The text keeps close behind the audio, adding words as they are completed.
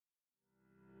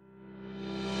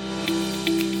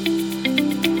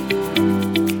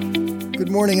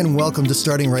morning and welcome to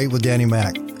Starting Right with Danny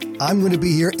Mac. I'm going to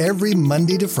be here every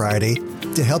Monday to Friday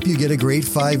to help you get a great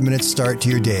 5-minute start to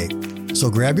your day. So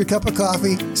grab your cup of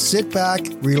coffee, sit back,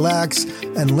 relax,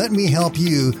 and let me help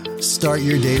you start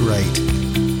your day right.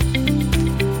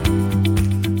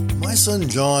 My son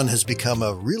Jon has become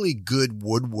a really good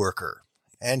woodworker,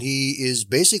 and he is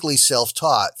basically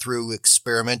self-taught through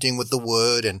experimenting with the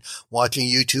wood and watching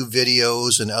YouTube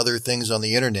videos and other things on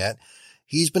the internet.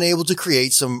 He's been able to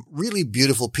create some really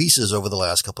beautiful pieces over the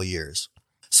last couple of years.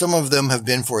 Some of them have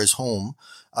been for his home.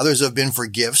 Others have been for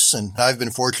gifts, and I've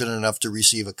been fortunate enough to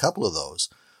receive a couple of those.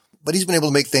 But he's been able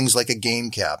to make things like a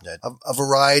game cabinet, a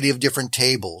variety of different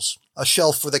tables, a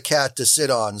shelf for the cat to sit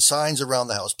on, signs around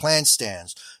the house, plant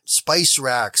stands, spice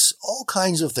racks, all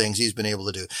kinds of things he's been able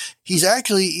to do. He's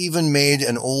actually even made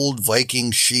an old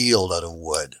Viking shield out of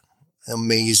wood.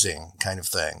 Amazing kind of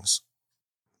things.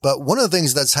 But one of the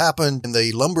things that's happened in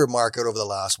the lumber market over the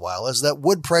last while is that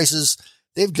wood prices,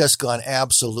 they've just gone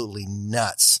absolutely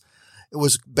nuts. It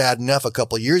was bad enough a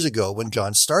couple of years ago when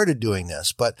Jon started doing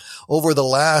this, but over the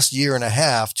last year and a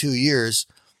half, 2 years,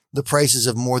 the prices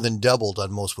have more than doubled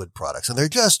on most wood products, and they're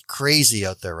just crazy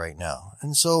out there right now.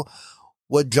 And so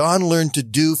what Jon learned to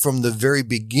do from the very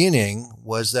beginning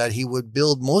was that he would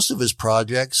build most of his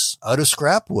projects out of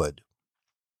scrap wood.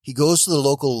 He goes to the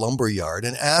local lumber yard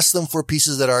and asks them for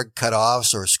pieces that are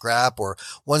cut-offs or scrap or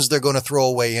ones they're going to throw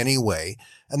away anyway.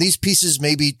 And these pieces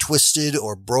may be twisted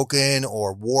or broken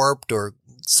or warped or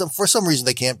for some reason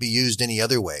they can't be used any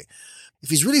other way. If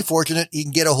he's really fortunate, he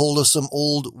can get a hold of some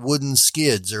old wooden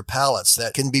skids or pallets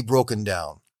that can be broken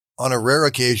down. On a rare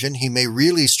occasion, he may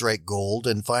really strike gold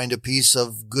and find a piece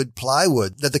of good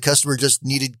plywood that the customer just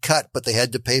needed cut, but they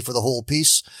had to pay for the whole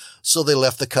piece, so they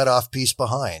left the cut-off piece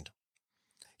behind.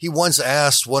 He once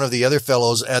asked one of the other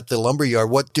fellows at the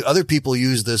lumberyard, what do other people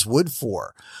use this wood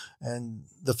for? And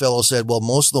the fellow said, well,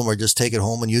 most of them are just take it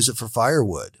home and use it for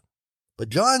firewood. But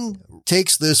Jon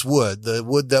takes this wood, the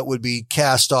wood that would be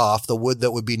cast off, the wood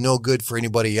that would be no good for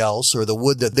anybody else, or the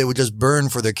wood that they would just burn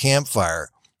for their campfire,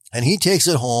 and he takes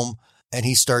it home and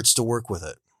he starts to work with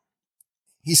it.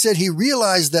 He said he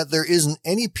realized that there isn't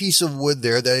any piece of wood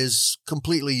there that is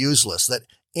completely useless, that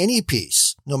any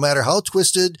piece, no matter how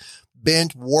twisted,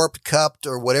 bent, warped, cupped,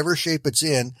 or whatever shape it's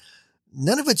in,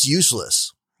 none of it's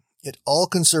useless. It all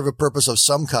can serve a purpose of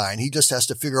some kind. He just has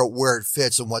to figure out where it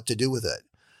fits and what to do with it.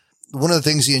 One of the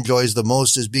things he enjoys the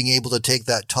most is being able to take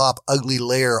that top ugly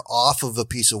layer off of a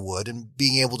piece of wood and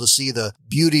being able to see the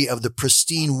beauty of the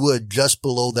pristine wood just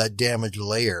below that damaged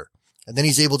layer. And then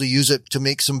he's able to use it to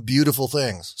make some beautiful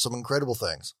things, some incredible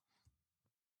things.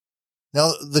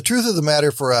 Now, the truth of the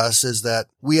matter for us is that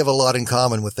we have a lot in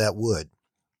common with that wood.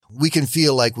 We can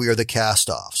feel like we are the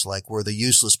cast-offs, like we're the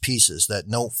useless pieces that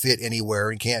don't fit anywhere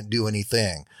and can't do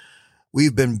anything.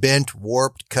 We've been bent,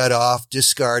 warped, cut off,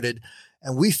 discarded,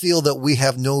 and we feel that we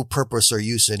have no purpose or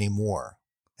use anymore.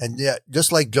 And yet,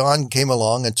 just like Jon came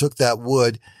along and took that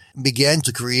wood and began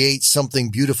to create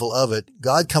something beautiful of it,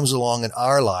 God comes along in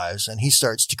our lives and he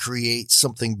starts to create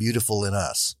something beautiful in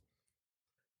us.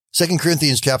 2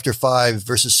 Corinthians chapter 5,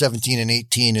 verses 17 and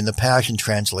 18 in the Passion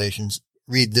translations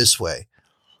read this way.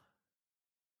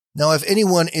 Now, if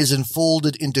anyone is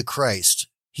enfolded into Christ,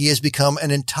 he has become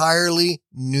an entirely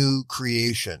new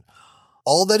creation.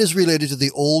 All that is related to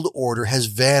the old order has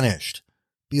vanished.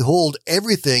 Behold,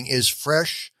 everything is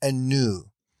fresh and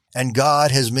new, and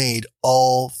God has made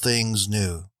all things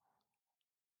new.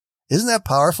 Isn't that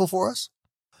powerful for us?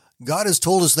 God has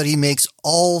told us that he makes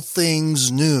all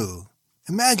things new.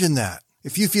 Imagine that.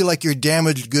 If you feel like you're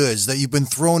damaged goods, that you've been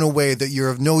thrown away, that you're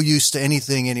of no use to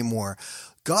anything anymore,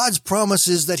 God's promise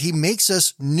is that he makes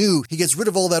us new. He gets rid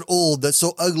of all that old that's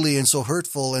so ugly and so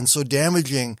hurtful and so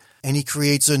damaging, and he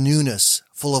creates a newness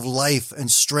full of life and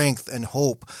strength and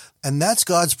hope. And that's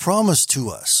God's promise to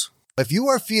us. If you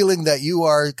are feeling that you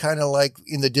are kind of like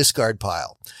in the discard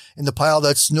pile, in the pile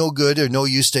that's no good or no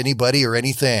use to anybody or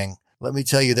anything, let me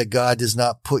tell you that God does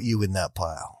not put you in that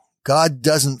pile. God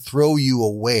doesn't throw you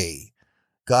away.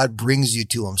 God brings you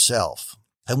to himself.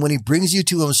 And when he brings you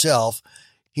to himself,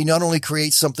 he not only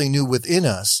creates something new within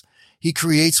us, he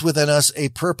creates within us a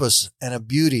purpose and a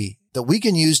beauty that we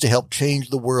can use to help change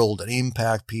the world and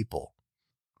impact people.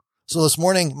 So this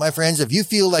morning, my friends, if you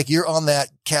feel like you're on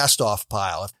that cast-off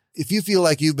pile, if you feel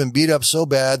like you've been beat up so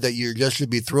bad that you just should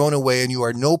be thrown away and you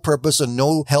are no purpose and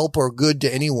no help or good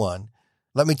to anyone,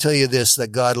 let me tell you this,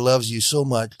 that God loves you so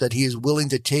much that he is willing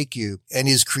to take you and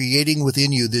is creating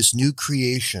within you this new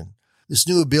creation, this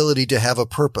new ability to have a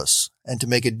purpose and to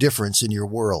make a difference in your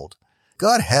world.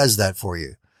 God has that for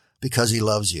you because he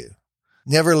loves you.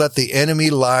 Never let the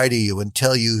enemy lie to you and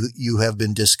tell you you have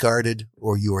been discarded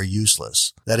or you are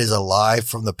useless. That is a lie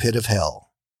from the pit of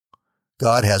hell.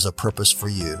 God has a purpose for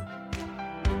you.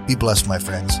 Be blessed, my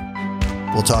friends.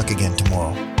 We'll talk again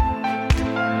tomorrow.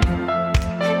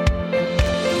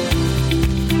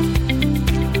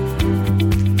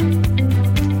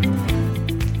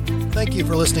 Thank you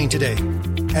for listening today.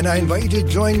 And I invite you to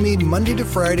join me Monday to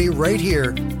Friday right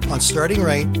here on Starting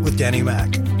Right with Danny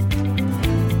Mac.